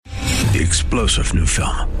The explosive new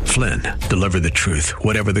film, Flynn, deliver the truth,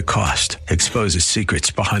 whatever the cost, exposes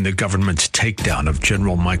secrets behind the government's takedown of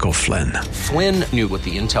General Michael Flynn. Flynn knew what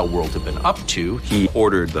the intel world had been up to. He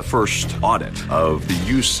ordered the first audit of the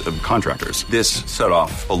use of contractors. This set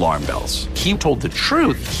off alarm bells. He told the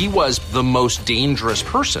truth. He was the most dangerous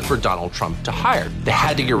person for Donald Trump to hire. They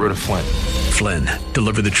had to get rid of Flynn. Flynn,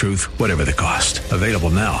 deliver the truth, whatever the cost. Available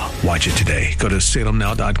now. Watch it today. Go to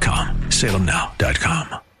salemnow.com.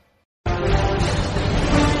 salemnow.com.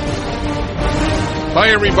 Hi,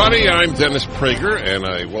 everybody. I'm Dennis Prager, and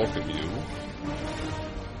I welcome you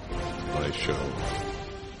to my show.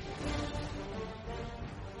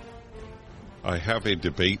 I have a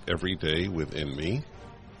debate every day within me.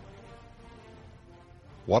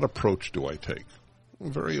 What approach do I take?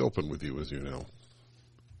 I'm very open with you, as you know.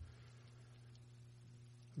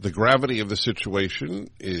 The gravity of the situation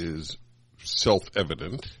is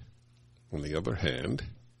self-evident. On the other hand,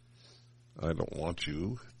 I don't want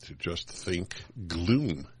you to just think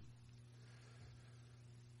gloom.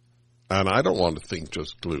 And I don't want to think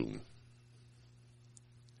just gloom.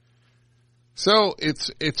 So it's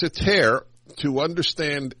a tear to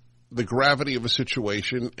understand the gravity of a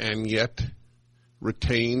situation and yet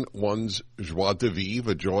retain one's joie de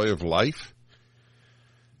vivre, a joy of life.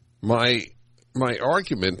 My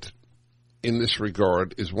argument in this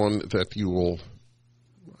regard is one that you will,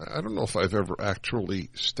 I don't know if I've ever actually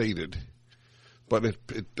stated, but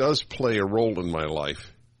it does play a role in my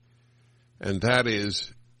life, and that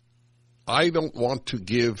is I don't want to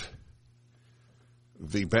give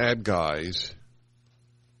the bad guys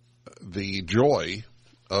the joy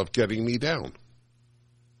of getting me down.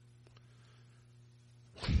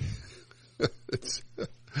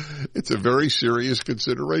 It's a very serious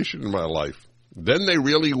consideration in my life. Then they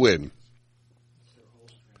really win.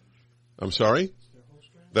 I'm sorry?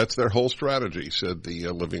 That's their whole strategy, said the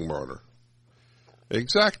living martyr.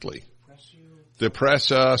 Exactly.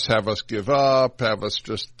 Depress us, have us give up, have us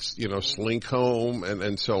just, slink home,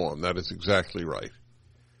 and so on. That is exactly right.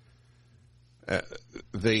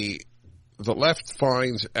 The left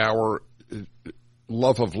finds our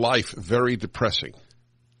love of life very depressing.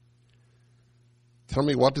 Tell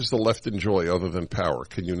me, what does the left enjoy other than power?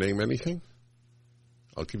 Can you name anything?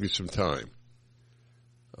 I'll give you some time.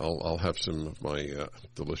 I'll have some of my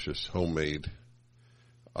delicious homemade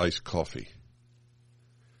iced coffee.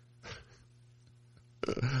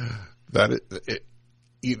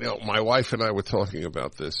 My wife and I were talking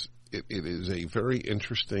about this. It is a very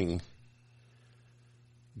interesting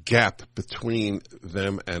gap between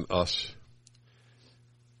them and us.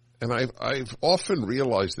 And I've often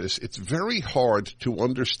realized this. It's very hard to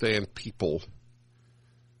understand people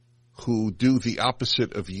who do the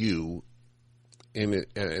opposite of you, and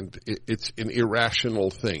it's an irrational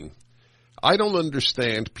thing. I don't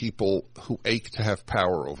understand people who ache to have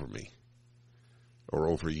power over me or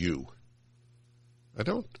over you. I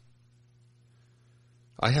don't.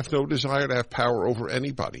 I have no desire to have power over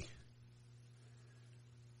anybody.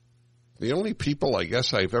 The only people I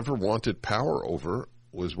guess I've ever wanted power over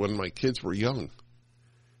was when my kids were young.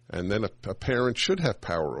 And then a parent should have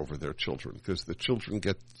power over their children, because the children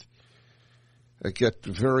get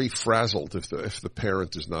very frazzled if the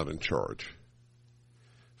parent is not in charge.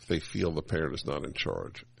 If they feel the parent is not in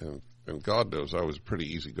charge. And God knows I was a pretty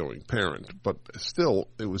easygoing parent, but still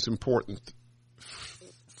it was important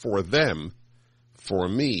for them, for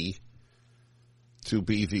me, to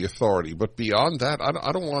be the authority. But beyond that,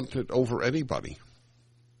 I don't want it over anybody.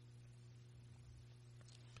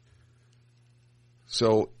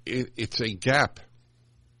 So it's a gap.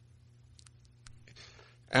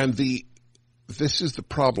 And this is the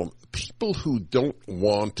problem. People who don't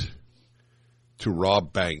want to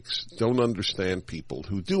rob banks don't understand people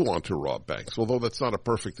who do want to rob banks, although that's not a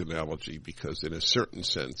perfect analogy, because in a certain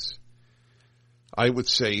sense, I would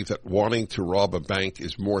say that wanting to rob a bank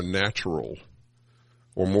is more natural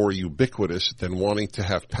or more ubiquitous than wanting to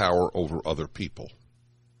have power over other people.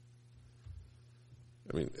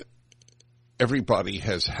 I mean, everybody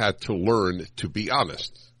has had to learn to be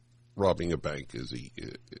honest. Robbing a bank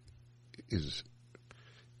is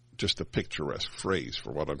just a picturesque phrase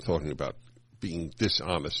for what I'm talking about. Being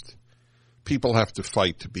dishonest. People have to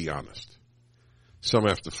fight to be honest. Some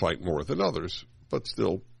have to fight more than others, but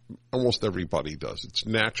still, almost everybody does. It's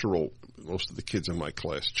natural. Most of the kids in my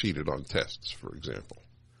class cheated on tests, for example.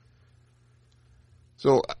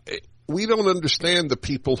 So we don't understand the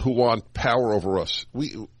people who want power over us.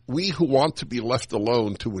 We who want to be left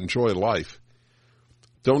alone to enjoy life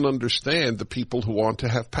don't understand the people who want to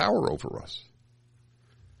have power over us.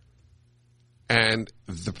 And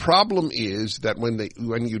the problem is that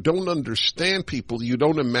when you don't understand people, you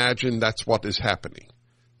don't imagine that's what is happening.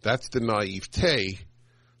 That's the naivete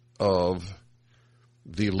of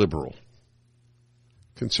the liberal.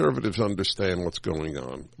 Conservatives understand what's going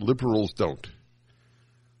on. Liberals don't.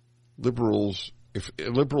 If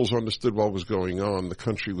liberals understood what was going on, the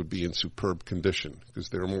country would be in superb condition because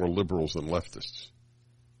there are more liberals than leftists.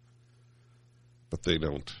 But they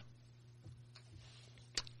don't.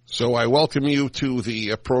 So I welcome you to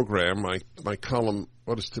the program. My column,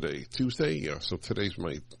 what is today? Tuesday? Yeah, so today's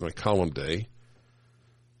my column day.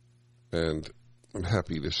 And I'm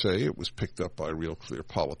happy to say it was picked up by Real Clear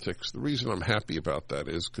Politics. The reason I'm happy about that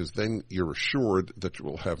is because then you're assured that you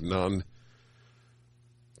will have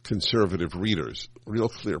non-conservative readers. Real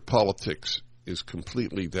Clear Politics is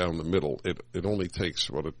completely down the middle. It only takes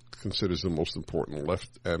what it considers the most important left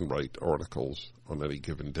and right articles on any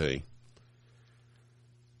given day.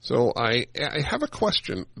 So I have a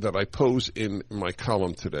question that I pose in my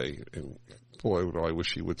column today, and boy, do I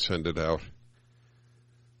wish he would send it out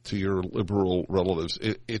to your liberal relatives.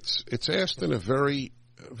 It's asked in a very,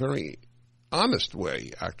 very honest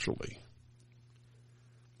way, actually.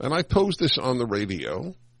 And I pose this on the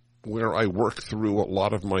radio, where I work through a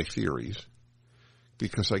lot of my theories,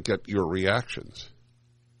 because I get your reactions.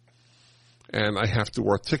 And I have to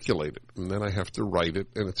articulate it, and then I have to write it,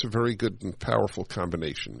 and it's a very good and powerful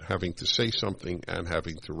combination, having to say something and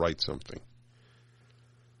having to write something.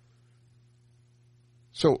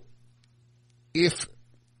 So, if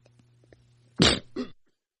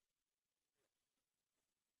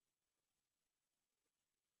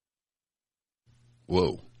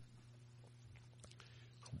whoa.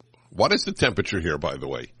 What is the temperature here, by the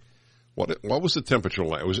way? What was the temperature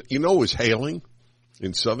like? It was hailing.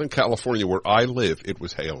 In Southern California, where I live, it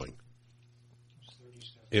was hailing.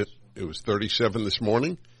 It was 37 this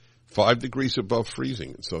morning, 5 degrees above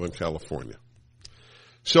freezing in Southern California.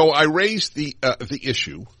 So I raised the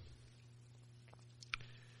issue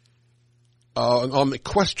on the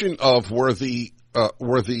question of were the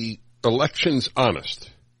elections honest.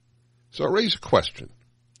 So I raised a question.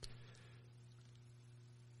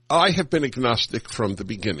 I have been agnostic from the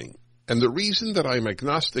beginning. And the reason that I'm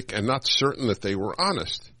agnostic and not certain that they were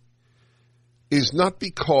honest is not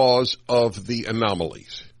because of the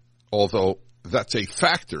anomalies, although that's a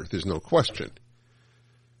factor, there's no question,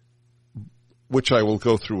 which I will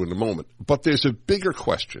go through in a moment. But there's a bigger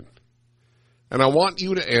question, and I want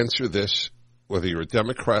you to answer this, whether you're a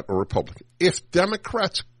Democrat or Republican. If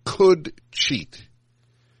Democrats could cheat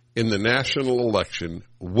in the national election,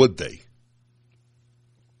 would they?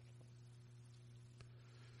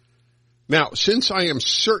 Now, since I am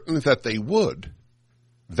certain that they would,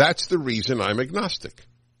 that's the reason I'm agnostic.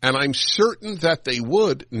 And I'm certain that they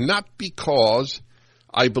would, not because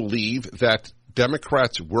I believe that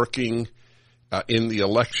Democrats working in the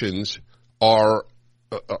elections are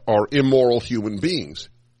immoral human beings.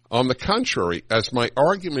 On the contrary, as my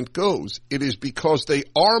argument goes, it is because they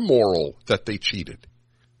are moral that they cheated,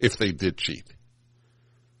 if they did cheat.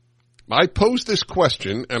 I pose this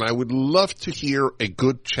question, and I would love to hear a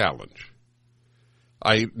good challenge.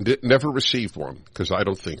 I never received one because I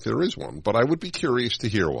don't think there is one, but I would be curious to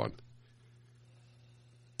hear one.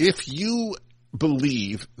 If you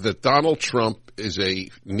believe that Donald Trump is a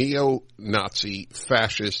neo-Nazi,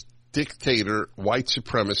 fascist, dictator, white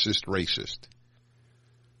supremacist, racist,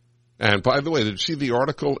 and by the way, did you see the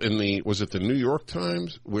article was it the New York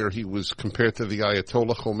Times, where he was compared to the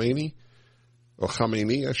Ayatollah Khomeini? Or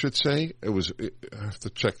Khamenei, I should say. I have to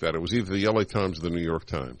check that. It was either the LA Times or the New York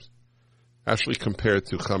Times. Actually compared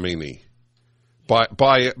to Khamenei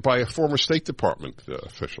by a former State Department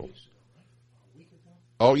official.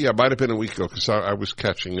 Oh, yeah, it might have been a week ago because I was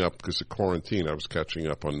catching up because of quarantine. I was catching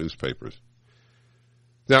up on newspapers.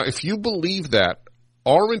 Now, if you believe that,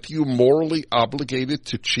 aren't you morally obligated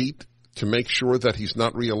to cheat to make sure that he's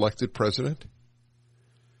not reelected president?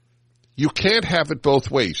 You can't have it both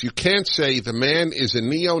ways. You can't say the man is a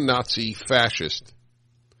neo-Nazi fascist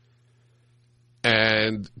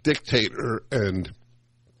and dictator and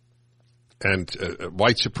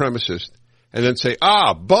white supremacist, and then say,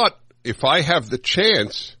 but if I have the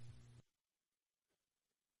chance,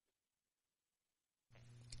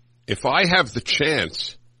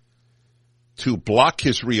 to block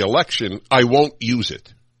his reelection, I won't use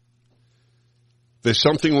it. There's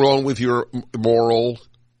something wrong with your moral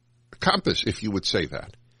compass if you would say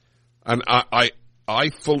that. And I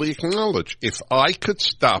fully acknowledge, if I could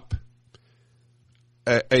stop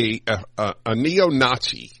a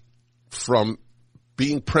neo-Nazi from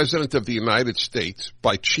being president of the United States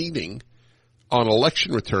by cheating on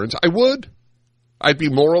election returns, I would. I'd be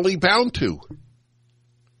morally bound to.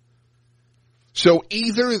 So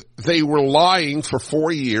either they were lying for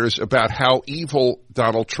 4 years about how evil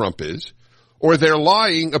Donald Trump is, or they're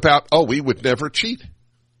lying about, we would never cheat.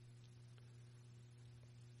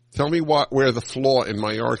 Tell me where the flaw in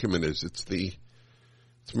my argument is.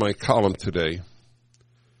 It's my column today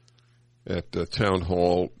at Town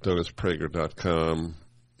Hall, DennisPrager.com,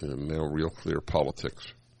 and now Real Clear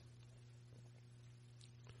Politics.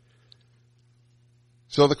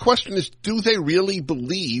 So the question is, do they really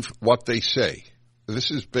believe what they say? This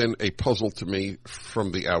has been a puzzle to me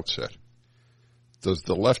from the outset. Does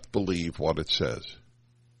the left believe what it says?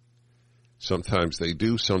 Sometimes they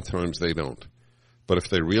do, sometimes they don't. But if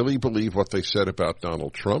they really believe what they said about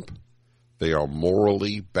Donald Trump, they are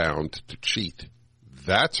morally bound to cheat.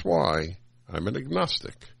 That's why I'm an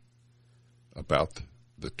agnostic about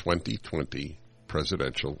the 2020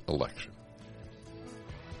 presidential election.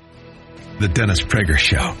 The Dennis Prager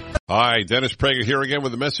Show. Hi, Dennis Prager here again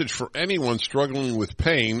with a message for anyone struggling with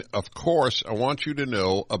pain. Of course, I want you to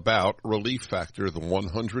know about Relief Factor, the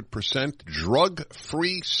 100%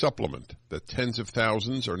 drug-free supplement that tens of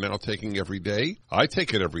thousands are now taking every day. I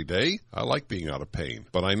take it every day. I like being out of pain.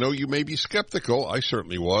 But I know you may be skeptical. I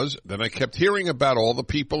certainly was. Then I kept hearing about all the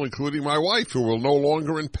people, including my wife, who were no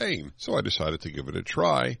longer in pain. So I decided to give it a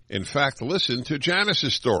try. In fact, listen to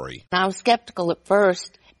Janice's story. I was skeptical at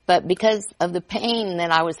first. But because of the pain that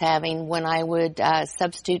I was having when I would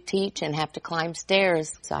substitute teach and have to climb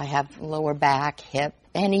stairs, so I have lower back, hip,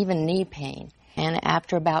 and even knee pain. And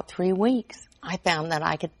after about 3 weeks, I found that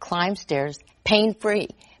I could climb stairs pain-free.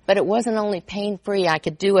 But it wasn't only pain-free. I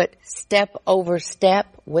could do it step over step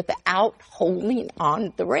without holding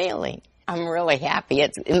on the railing. I'm really happy.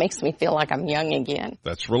 It makes me feel like I'm young again.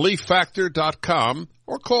 That's ReliefFactor.com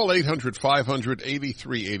or call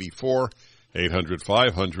 800-500-8384.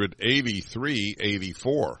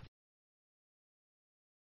 800-500-8384.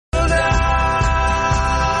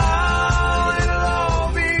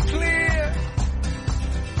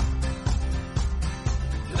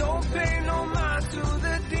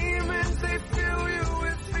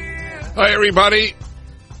 Hi, everybody.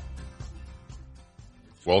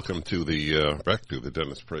 Welcome to back to the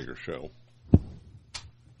Dennis Prager Show.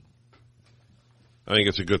 I think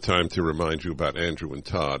it's a good time to remind you about Andrew and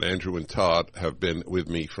Todd. Andrew and Todd have been with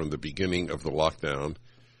me from the beginning of the lockdown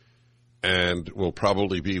and will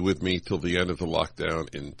probably be with me till the end of the lockdown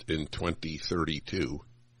in 2032.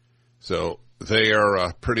 So they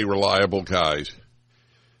are pretty reliable guys.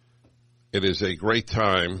 It is a great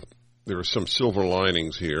time. There are some silver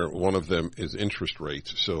linings here. One of them is interest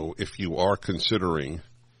rates. So if you are considering,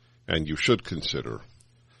 and you should consider,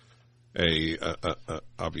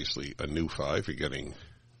 obviously a new 5, you're getting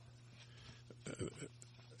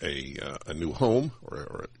a new home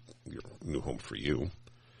or your new home for you,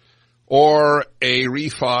 or a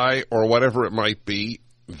refi or whatever it might be.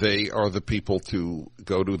 They are the people to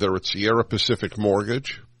go to. They're at Sierra Pacific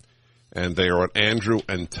Mortgage, and they are at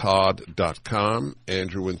andrewandtodd.com,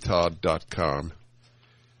 andrewandtodd.com.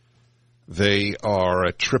 They are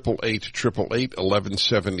at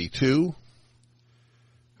 888-888-1172.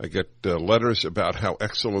 I get letters about how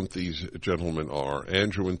excellent these gentlemen are.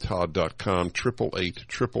 AndrewandTodd.com,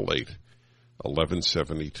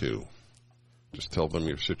 888-888-1172. Just tell them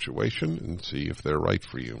your situation and see if they're right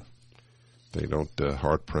for you. They don't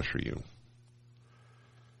hard pressure you.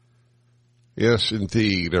 Yes,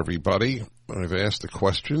 indeed, everybody. I've asked a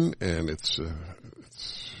question, and it's a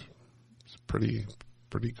pretty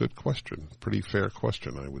good question, pretty fair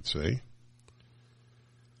question, I would say.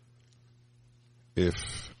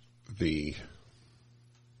 If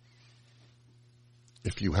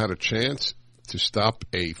you had a chance to stop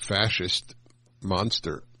a fascist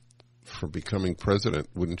monster from becoming president,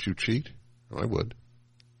 wouldn't you cheat? I would.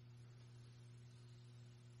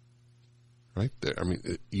 Right there. I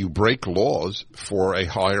mean, you break laws for a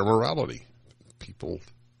higher morality. People,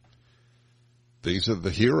 these are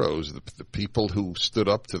the heroes, the people who stood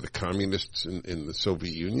up to the communists in the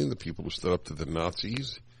Soviet Union, the people who stood up to the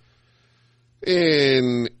Nazis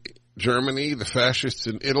in Germany, the fascists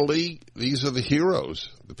in Italy. These are the heroes,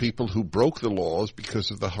 the people who broke the laws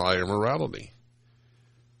because of the higher morality.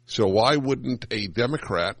 So why wouldn't a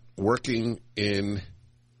Democrat working in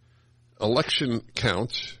election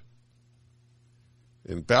counts,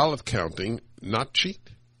 in ballot counting, not cheat?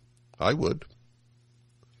 I would,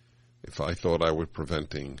 if I thought I were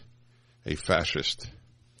preventing a fascist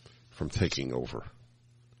from taking over.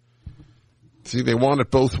 See, they want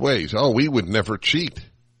it both ways. Oh, we would never cheat,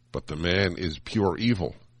 but the man is pure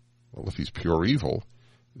evil. Well, if he's pure evil,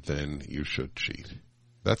 then you should cheat.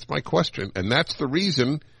 That's my question, and that's the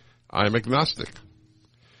reason I'm agnostic.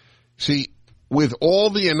 See, with all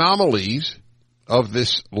the anomalies of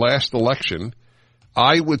this last election,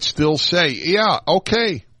 I would still say, yeah,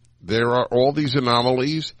 okay, there are all these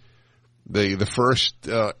anomalies. The first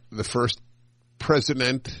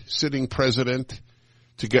sitting president,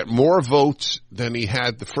 to get more votes than he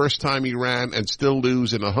had the first time he ran and still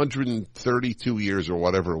lose in 132 years or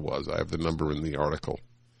whatever it was. I have the number in the article.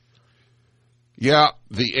 Yeah,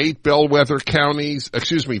 the 19 bellwether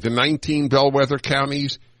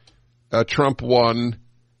counties, Trump won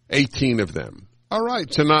 18 of them. All right,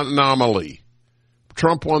 it's an anomaly.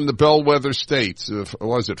 Trump won the bellwether states.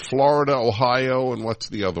 Was it Florida, Ohio, and what's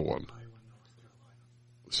the other one?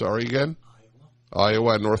 Sorry again?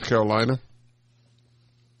 Iowa and North Carolina.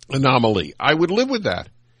 Anomaly. I would live with that.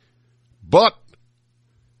 But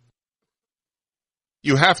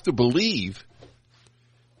you have to believe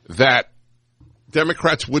that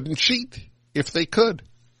Democrats wouldn't cheat if they could.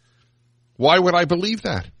 Why would I believe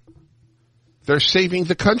that? They're saving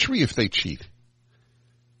the country if they cheat.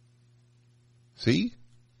 See?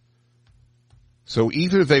 So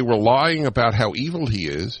either they were lying about how evil he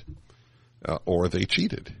is, or they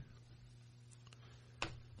cheated.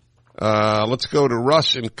 Let's go to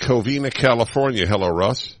Russ in Covina, California. Hello,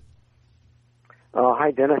 Russ.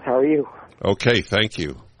 Hi, Dennis. How are you? Okay, thank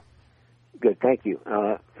you. Good, thank you.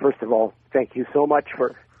 First of all, thank you so much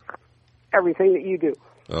for everything that you do.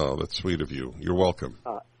 Oh, that's sweet of you. You're welcome.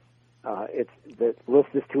 The list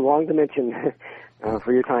is too long to mention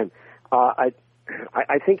for your time. I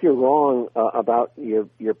think you're wrong about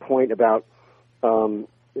your point about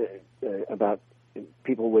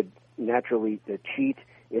people would naturally cheat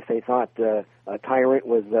if they thought a tyrant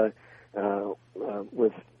was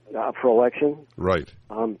up for election. Right.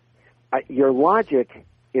 Your logic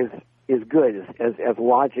is good as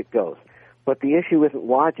logic goes, but the issue isn't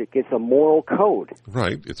logic; it's a moral code.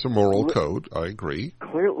 Right. It's a moral code. I agree.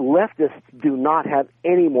 Leftists do not have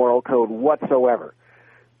any moral code whatsoever.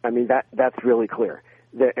 I mean that's really clear.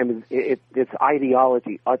 It's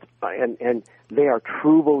ideology, and they are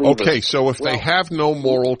true believers. Okay, so if they have no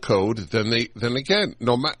moral code, then again,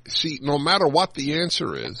 no matter what the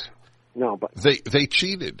answer is, they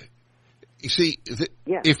cheated. You see,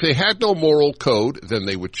 if they had no moral code, then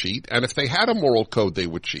they would cheat, and if they had a moral code, they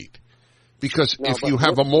would cheat. Because if you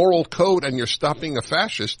have a moral code and you're stopping a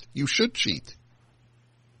fascist, you should cheat.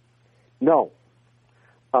 No.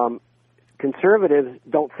 Conservatives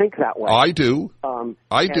don't think that way. I do.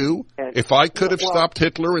 I do. If I could have stopped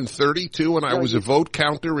Hitler in 1932 and I was a vote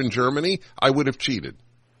counter in Germany, I would have cheated.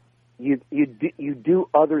 You do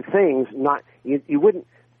other things. You wouldn't.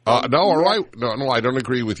 No, all right. No, I don't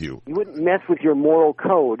agree with you. You wouldn't mess with your moral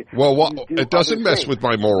code. Well, it doesn't mess with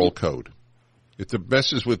my moral code. It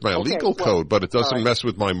messes with my legal code, but it doesn't mess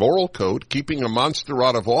with my moral code. Keeping a monster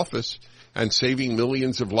out of office and saving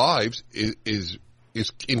millions of lives is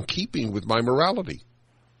in keeping with my morality.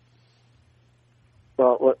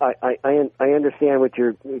 Well, I understand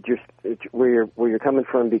where you're coming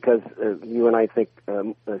from, because you and I think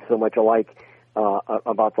so much alike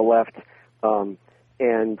about the left,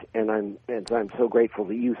 and I'm so grateful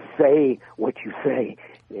that you say what you say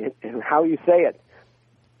and how you say it.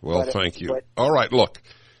 Well, thank you. All right, look,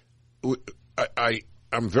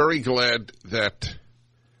 I'm very glad that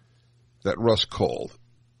Russ called.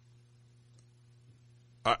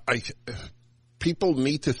 People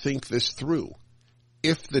need to think this through.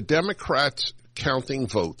 If the Democrats counting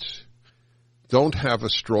votes don't have a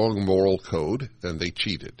strong moral code, then they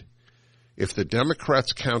cheated. If the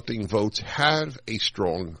Democrats counting votes have a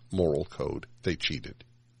strong moral code, they cheated.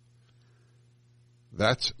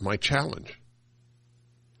 That's my challenge.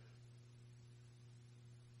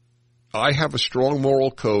 I have a strong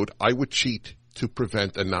moral code. I would cheat to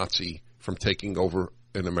prevent a Nazi from taking over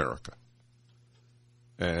in America.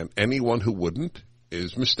 And anyone who wouldn't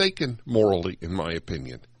is mistaken morally, in my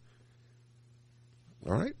opinion.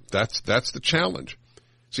 All right? That's the challenge.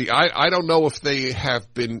 See, I don't know if they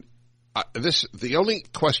have been the only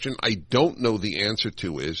question I don't know the answer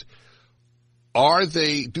to is,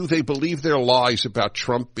 do they believe their lies about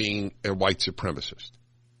Trump being a white supremacist?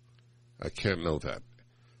 I can't know that.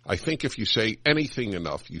 I think if you say anything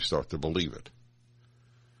enough, you start to believe it.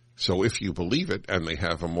 So if you believe it and they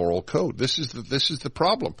have a moral code, this is the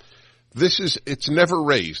problem. It's never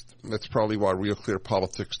raised. That's probably why Real Clear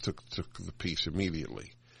Politics took the piece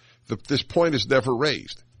immediately. This point is never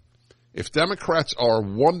raised. If Democrats are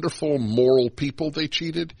wonderful moral people, they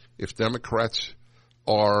cheated. If Democrats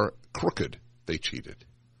are crooked, they cheated.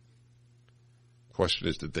 Question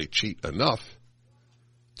is, did they cheat enough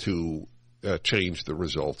to change the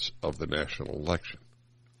results of the national election?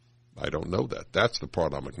 I don't know that. That's the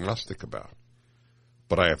part I'm agnostic about.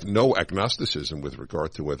 But I have no agnosticism with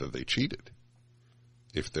regard to whether they cheated.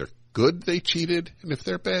 If they're good, they cheated, and if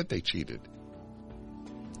they're bad, they cheated.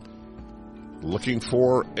 Looking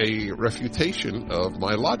for a refutation of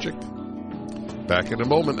my logic. Back in a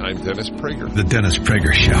moment. I'm Dennis Prager. The Dennis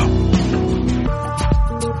Prager Show.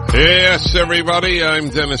 Yes, everybody, I'm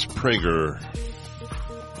Dennis Prager.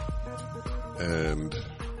 And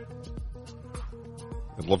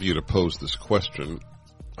I'd love you to pose this question.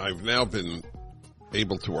 I've now been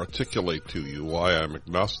able to articulate to you why I'm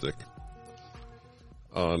agnostic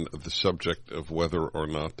on the subject of whether or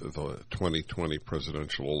not the 2020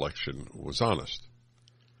 presidential election was honest.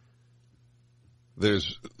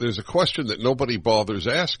 There's a question that nobody bothers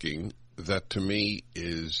asking that to me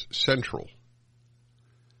is central.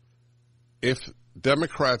 If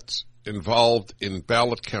Democrats involved in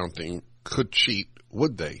ballot counting could cheat,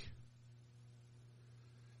 would they?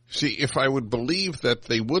 See, if I would believe that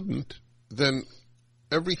they wouldn't, then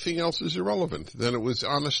everything else is irrelevant. Then it was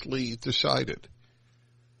honestly decided.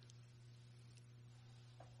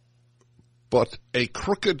 But a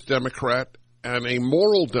crooked Democrat and a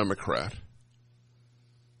moral Democrat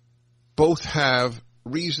both have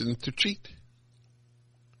reason to cheat.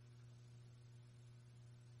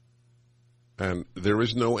 And there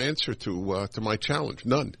is no answer to my challenge.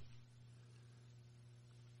 None.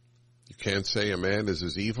 You can't say a man is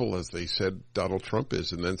as evil as they said Donald Trump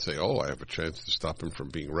is and then say, oh, I have a chance to stop him from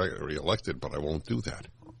being reelected, but I won't do that.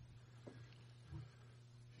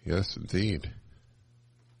 Yes, indeed.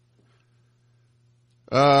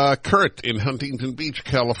 Kurt in Huntington Beach,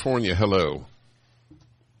 California. Hello.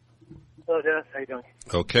 Hello, Dennis. How you doing?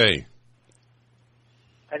 Okay.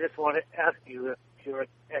 I just want to ask you if you're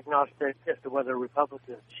agnostic as to whether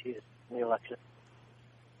Republicans cheated in the election.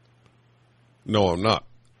 No, I'm not,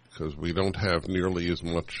 because we don't have nearly as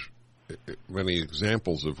many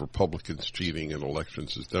examples of Republicans cheating in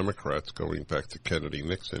elections as Democrats, going back to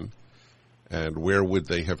Kennedy-Nixon. And where would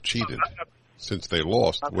they have cheated? Since they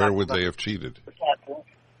lost, where would they have cheated?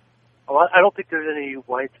 Well, I don't think there's any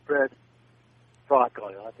widespread fraud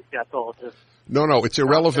going on. I think that's all just... No, it's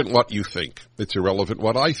irrelevant what you think. It's irrelevant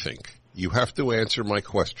what I think. You have to answer my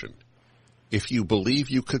question. If you believe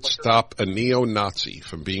you could stop a neo-Nazi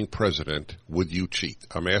from being president, would you cheat?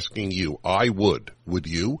 I'm asking you. I would. Would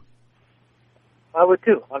you? I would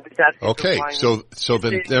too. I'm just asking. Okay, so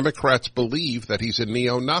then Democrats believe that he's a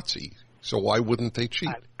neo-Nazi. So why wouldn't they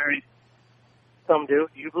cheat? Some do.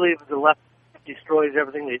 You believe the left destroys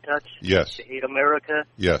everything they touch? Yes. They hate America?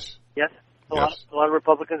 Yes. Yes? A lot of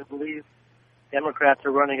Republicans believe Democrats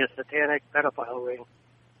are running a satanic pedophile ring.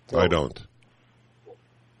 I don't.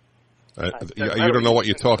 You don't know what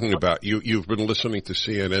you're talking about. You've been listening to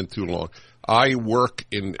CNN too long. I work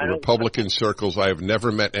in Republican circles. I have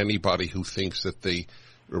never met anybody who thinks that the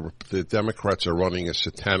Democrats are running a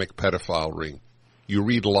satanic pedophile ring. You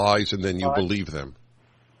read lies and then you believe them.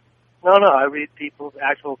 No, I read I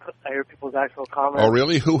hear people's actual comments. Oh,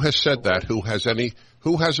 really? Who has said that? Who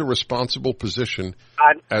has a responsible position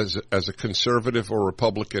as a conservative or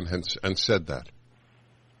Republican and said that?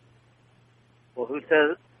 Well, who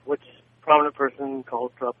says, which prominent person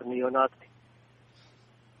called Trump a neo-Nazi?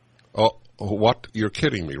 Oh, what? You're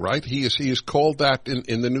kidding me, right? He is called that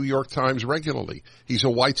in the New York Times regularly. He's a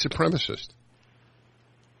white supremacist.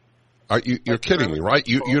 You're kidding me, right?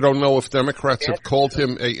 You don't know if Democrats have called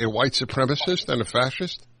him a white supremacist and a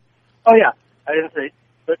fascist? Oh, yeah. I didn't say,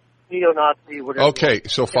 but neo-Nazi, whatever. Okay,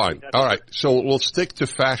 so fine. All right, so we'll stick to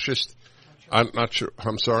fascist. I'm not sure.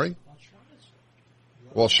 I'm sorry?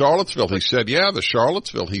 Well, Charlottesville, he said, he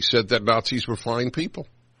said that Nazis were fine people.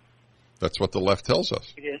 That's what the left tells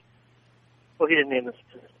us. He didn't name this.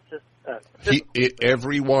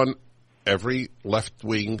 Every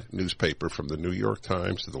left-wing newspaper, from the New York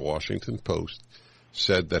Times to the Washington Post,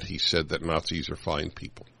 said that Nazis are fine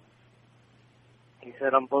people. He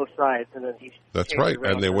said on both sides, and then he. That's right,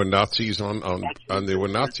 and there were Nazis on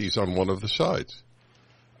one of the sides.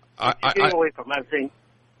 Getting away from. I'm saying,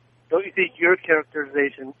 don't you think your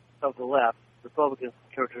characterization of the left, Republican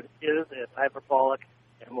character, is as hyperbolic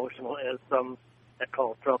and emotional as some that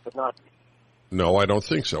call Trump a Nazi? No, I don't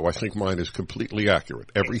think so. I think mine is completely accurate.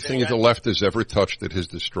 Everything the left has ever touched, it has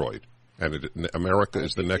destroyed. And America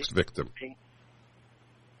is the next victim.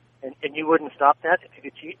 And you wouldn't stop that if you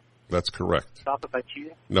could cheat? That's correct. Stop it by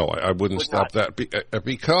cheating? No, I wouldn't stop that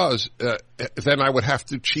because then I would have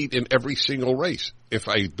to cheat in every single race. If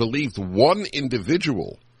I believed one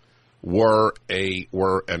individual were a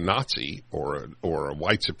Nazi or a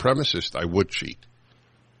white supremacist, I would cheat.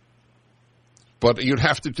 But you'd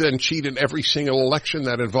have to then cheat in every single election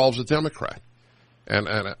that involves a Democrat. And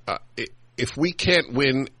if we can't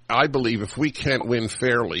win, I believe if we can't win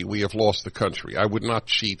fairly, we have lost the country. I would not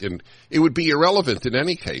cheat, and it would be irrelevant in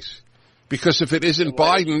any case. Because if it isn't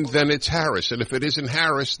Biden, then it's Harris, and if it isn't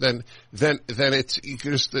Harris, then it's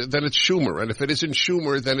Schumer, and if it isn't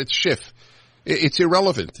Schumer, then it's Schiff. It's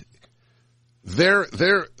irrelevant.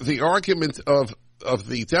 The argument of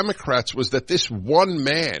the Democrats was that this one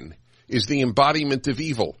man is the embodiment of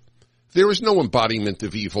evil. There is no embodiment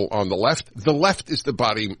of evil on the left. The left is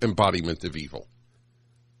the embodiment of evil.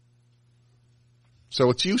 So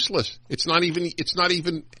it's useless. It's not even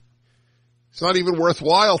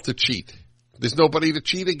worthwhile to cheat. There's nobody to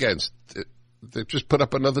cheat against. They just put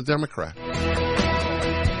up another Democrat.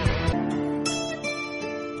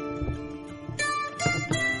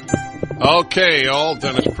 Okay, all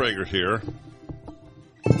Dennis Prager here.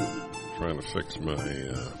 Trying to fix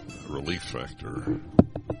my relief factor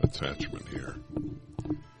attachment here.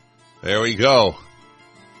 There we go.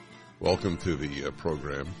 Welcome to the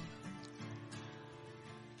program.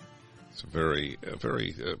 It's a very,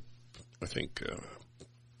 I think,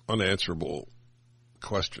 unanswerable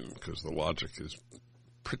question because the logic is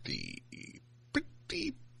pretty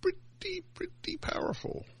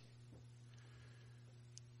powerful.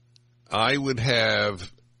 I would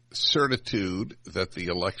have certitude that the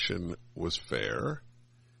election was fair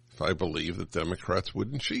if I believe that Democrats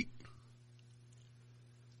wouldn't cheat.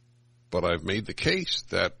 But I've made the case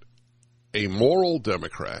that a moral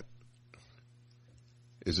Democrat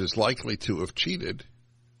is as likely to have cheated,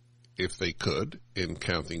 if they could, in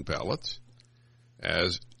counting ballots,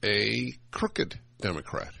 as a crooked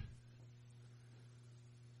Democrat.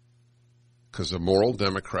 Because a moral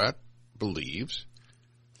Democrat believes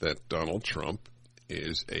that Donald Trump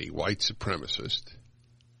is a white supremacist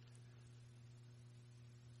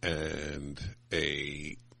and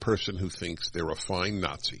a person who thinks they're a fine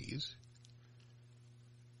Nazis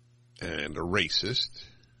and a racist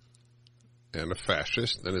and a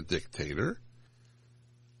fascist and a dictator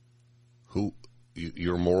who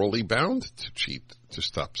you're morally bound to cheat to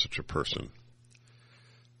stop such a person.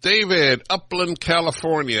 David, Upland,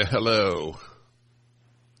 California, hello.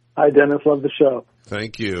 Hi, Dennis. Love the show.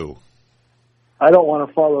 Thank you. I don't want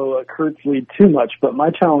to follow Kurt's lead too much, but my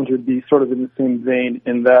challenge would be sort of in the same vein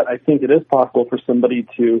in that I think it is possible for somebody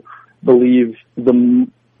to believe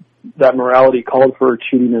that morality called for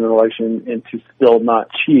cheating in an election and to still not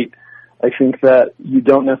cheat. I think that you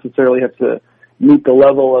don't necessarily have to meet the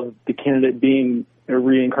level of the candidate being a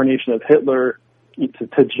reincarnation of Hitler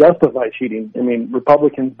to justify cheating. I mean,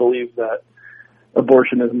 Republicans believe that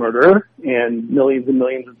abortion is murder and millions and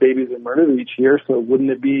millions of babies are murdered each year, so wouldn't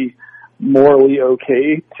it be morally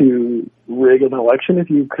okay to rig an election if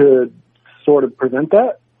you could sort of prevent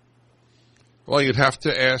that? Well, you'd have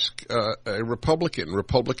to ask a Republican.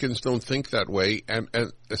 Republicans don't think that way, and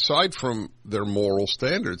aside from their moral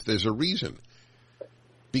standards, there's a reason.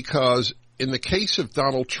 Because in the case of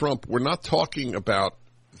Donald Trump, we're not talking about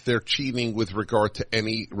their cheating with regard to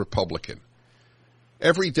any Republican.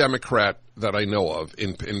 Every Democrat that I know of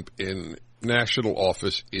in national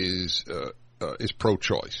office is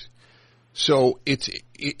pro-choice. So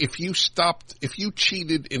if you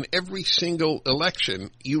cheated in every single election,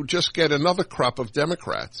 you just get another crop of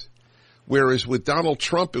Democrats. Whereas with Donald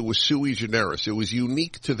Trump, it was sui generis. It was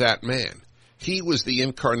unique to that man. He was the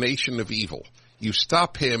incarnation of evil. You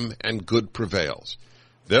stop him and good prevails.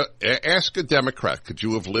 Ask a Democrat, could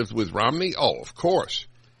you have lived with Romney? Oh, of course.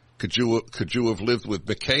 Could you have lived with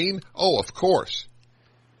McCain? Oh, of course.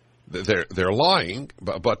 They're lying,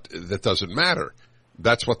 but that doesn't matter.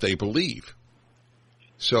 That's what they believe.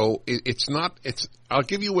 So I'll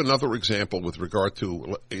give you another example with regard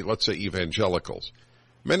to, let's say, evangelicals.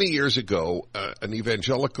 Many years ago, an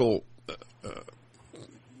evangelical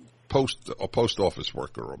post office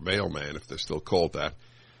worker or mailman, if they're still called that,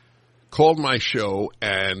 called my show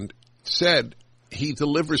and said he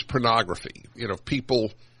delivers pornography. You know,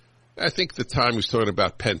 people, I think the time he was talking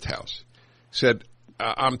about Penthouse, said,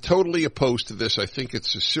 I'm totally opposed to this. I think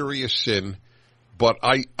it's a serious sin. But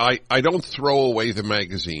I don't throw away the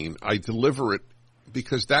magazine. I deliver it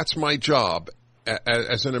because that's my job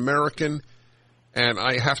as an American, and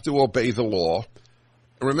I have to obey the law.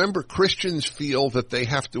 Remember, Christians feel that they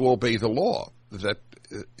have to obey the law.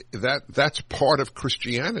 That's part of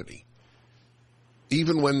Christianity,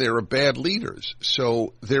 even when there are bad leaders.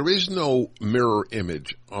 So there is no mirror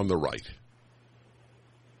image on the right.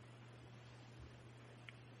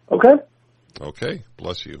 Okay. Okay.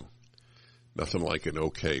 Bless you. Nothing like an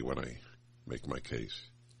okay when I make my case.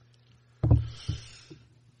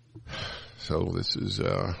 So this is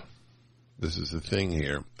the thing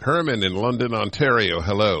here. Herman in London, Ontario.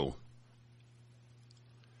 Hello.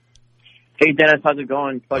 Hey, Dennis, how's it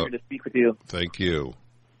going? Pleasure to speak with you. Thank you.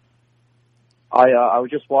 I was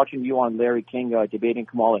just watching you on Larry King debating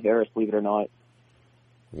Kamala Harris, believe it or not.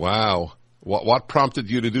 Wow. What prompted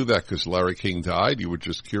you to do that? Because Larry King died? You were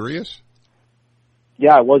just curious?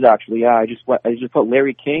 Yeah, I was actually. Yeah, I just put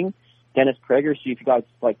Larry King, Dennis Prager, see if you guys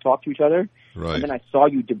talk to each other. Right. And then I saw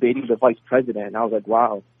you debating the vice president, and I was like,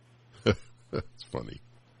 wow. That's funny.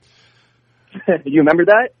 You remember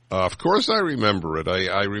that? Of course I remember it.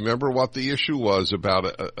 I remember what the issue was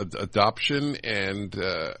about adoption and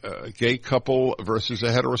a gay couple versus a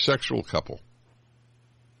heterosexual couple.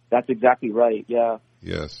 That's exactly right, yeah.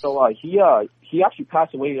 Yes. So he actually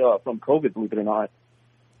passed away from COVID, believe it or not.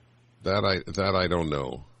 That I don't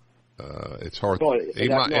know. It's hard. No,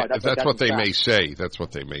 that's what they may say. That's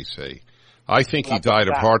what they may say. I think he died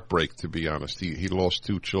of heartbreak, to be honest. He lost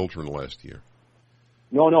 2 children last year.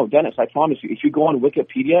 No, Dennis, I promise you. If you go on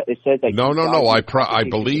Wikipedia, it says that. No. I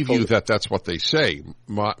believe you that's what they say.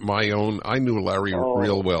 I knew Larry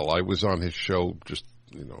real well. I was on his show just,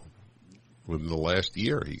 within the last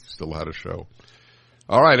year. He still had a show.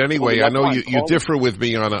 All right. Anyway, I know you differ with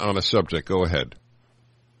me on a subject. Go ahead.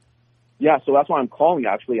 Yeah, so that's why I'm calling,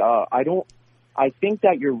 actually. I think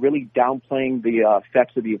that you're really downplaying the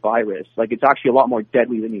effects of the virus. Like, it's actually a lot more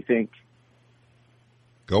deadly than you think.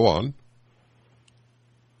 Go on.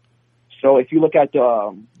 So if you look at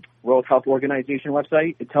the World Health Organization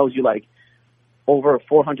website, it tells you, over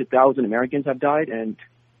 400,000 Americans have died and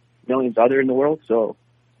millions other in the world, so...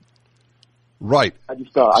 Right. I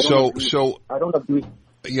don't agree.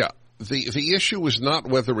 Yeah. The issue is not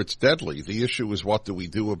whether it's deadly. The issue is what do we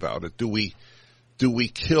do about it? Do we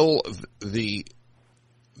kill the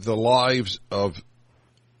lives of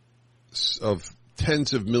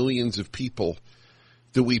tens of millions of people?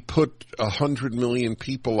 Do we put 100 million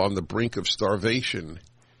people on the brink of starvation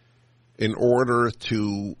in order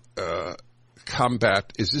to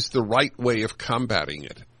combat? Is this the right way of combating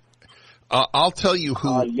it? I'll tell you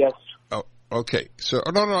who. Yes. Oh, okay. So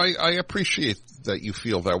no. I appreciate that you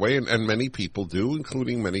feel that way, and many people do,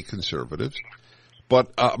 including many conservatives.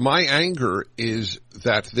 But my anger is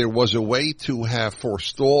that there was a way to have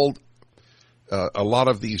forestalled a lot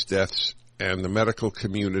of these deaths, and the medical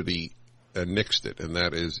community nixed it, and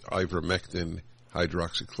that is ivermectin,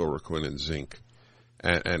 hydroxychloroquine, and zinc.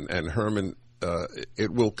 And Herman, it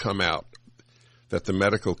will come out that the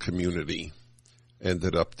medical community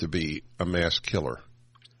ended up to be a mass killer.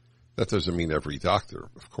 That doesn't mean every doctor,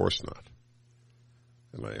 of course not.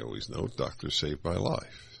 And I always know doctors saved my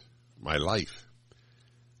life. My life.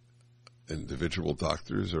 Individual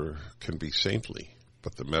doctors can be saintly,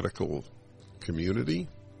 but the medical community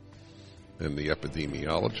and the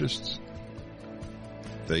epidemiologists,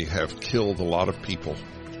 they have killed a lot of people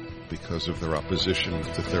because of their opposition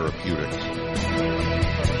to therapeutics.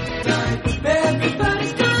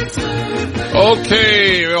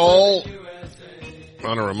 Okay, all. I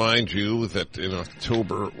want to remind you that in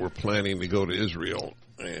October we're planning to go to Israel,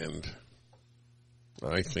 and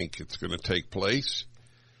I think it's going to take place.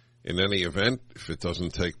 In any event, if it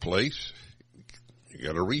doesn't take place, you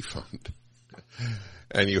get a refund.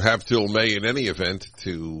 And you have till May in any event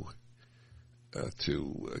to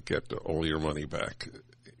get all your money back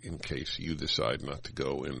in case you decide not to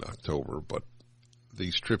go in October. But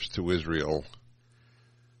these trips to Israel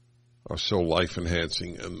are so life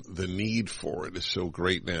enhancing, and the need for it is so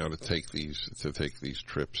great now to take these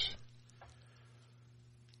trips.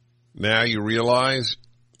 Now you realize,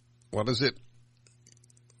 what is it?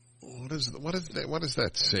 What is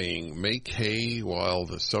that saying? Make hay while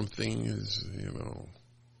the something is,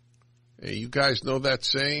 Hey, you guys know that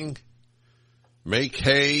saying? Make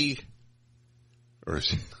hay, or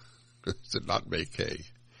is it not make hay?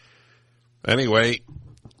 Anyway,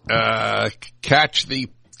 catch the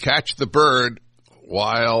bird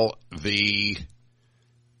while the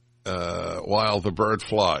bird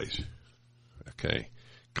flies. Okay.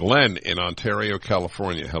 Glenn in Ontario,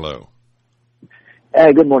 California. Hello.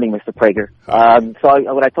 Good morning, Mr. Prager.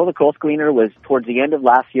 What I told the call screener was towards the end of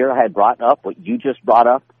last year, I had brought up what you just brought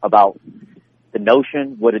up about the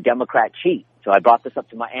notion, would a Democrat cheat? So I brought this up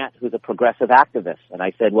to my aunt, who's a progressive activist, and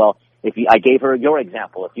I said, well, I gave her your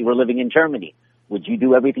example. If you were living in Germany, would you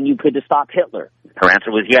do everything you could to stop Hitler? Her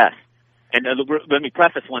answer was yes. And let me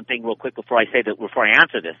preface one thing real quick before I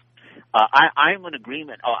answer this. I'm in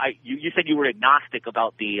agreement. You said you were agnostic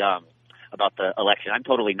about the election. I'm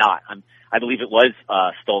totally not. I believe it was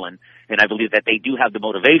stolen, and I believe that they do have the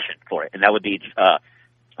motivation for it, and that would be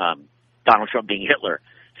Donald Trump being Hitler.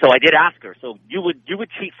 So I did ask her. So you would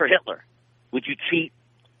cheat for Hitler? Would you cheat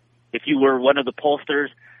if you were one of the pollsters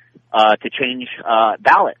to change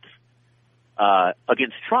ballots?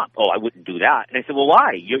 against Trump. Oh, I wouldn't do that. And I said, well,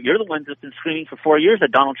 why? You're the ones that's been screaming for 4 years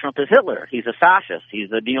that Donald Trump is Hitler. He's a fascist.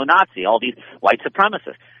 He's a neo-Nazi. All these white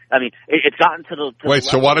supremacists. I mean, it's gotten to the Wait,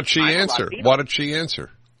 so what did she answer? What did she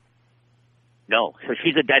answer? No, so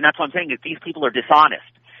and that's what I'm saying is these people are dishonest.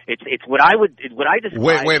 It's what I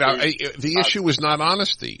describe. Wait, the issue is not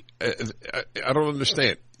honesty. I don't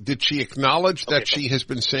understand. Did she acknowledge that she has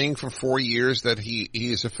been saying for 4 years that he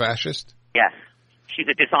is a fascist? Yes. She's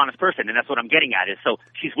a dishonest person, and that's what I'm getting at. Is so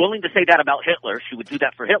she's willing to say that about Hitler. She would do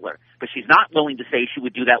that for Hitler, but she's not willing to say she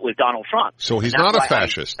would do that with Donald Trump. So he's not a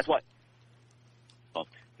fascist. That's what. Well,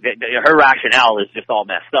 her rationale is just all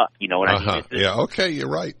messed up. You know what I mean? Yeah. Okay, you're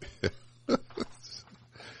right.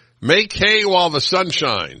 Make hay while the sun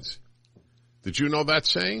shines. Did you know that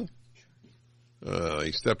saying?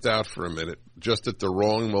 He stepped out for a minute, just at the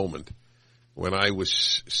wrong moment, when I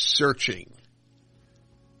was searching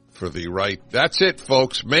for the right. That's it,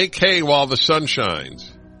 folks. Make hay while the sun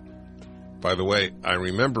shines. By the way, I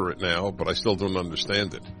remember it now, but I still don't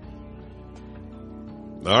understand it.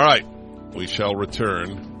 All right. We shall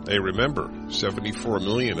return. Hey, remember, 74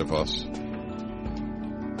 million of us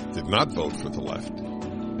did not vote for the left.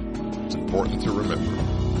 It's important to remember.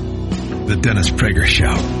 The Dennis Prager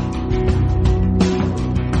Show.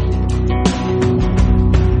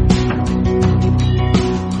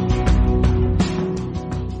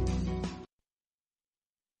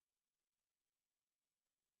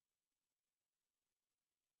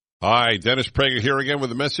 Hi, Dennis Prager here again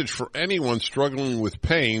with a message for anyone struggling with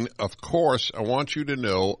pain. Of course, I want you to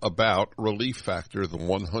know about Relief Factor, the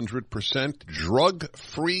 100%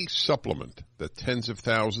 drug-free supplement that tens of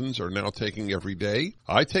thousands are now taking every day.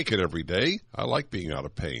 I take it every day. I like being out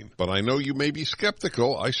of pain. But I know you may be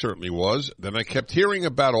skeptical. I certainly was. Then I kept hearing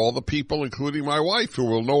about all the people, including my wife, who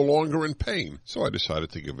were no longer in pain. So I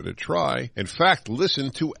decided to give it a try. In fact,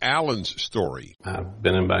 listen to Alan's story. I've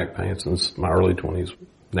been in back pain since my early 20s.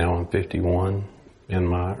 Now I'm 51. In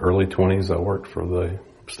my early 20s, I worked for the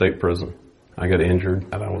state prison. I got injured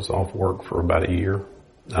and I was off work for about a year.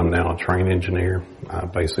 I'm now a trained engineer. I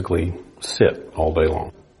basically sit all day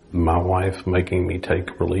long. My wife making me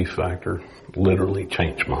take Relief Factor literally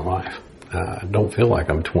changed my life. I don't feel like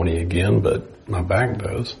I'm 20 again, but my back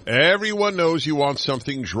does. Everyone knows you want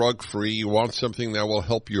something drug-free. You want something that will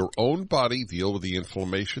help your own body deal with the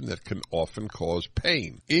inflammation that can often cause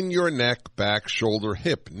pain in your neck, back, shoulder,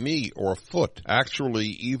 hip, knee, or foot. Actually,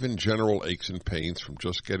 even general aches and pains from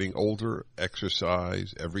just getting older,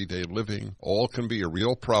 exercise, everyday living, all can be a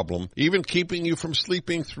real problem, even keeping you from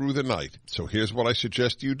sleeping through the night. So here's what I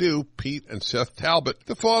suggest you do. Pete and Seth Talbot,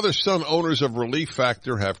 the father-son owners of Relief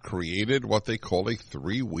Factor, have created what they call a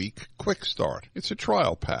 3-week quick start. It's a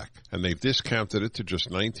trial pack, and they've discounted it to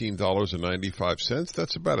just $19.95.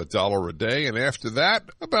 That's about $1 a day, and after that,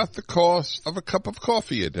 about the cost of a cup of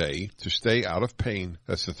coffee a day to stay out of pain.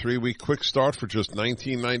 That's the 3-week quick start for just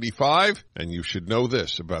 $19.95, and you should know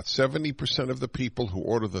this, about 70% of the people who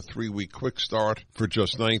order the 3-week quick start for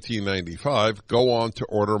just $19.95 go on to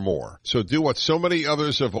order more. So do what so many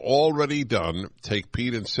others have already done. Take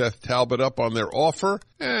Pete and Seth Talbot up on their offer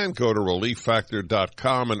and go to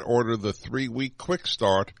ReliefFactor.com and order the 3-week quick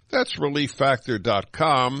start. That's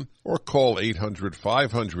ReliefFactor.com or call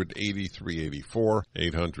 800-500-8384,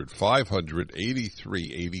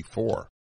 800-500-8384.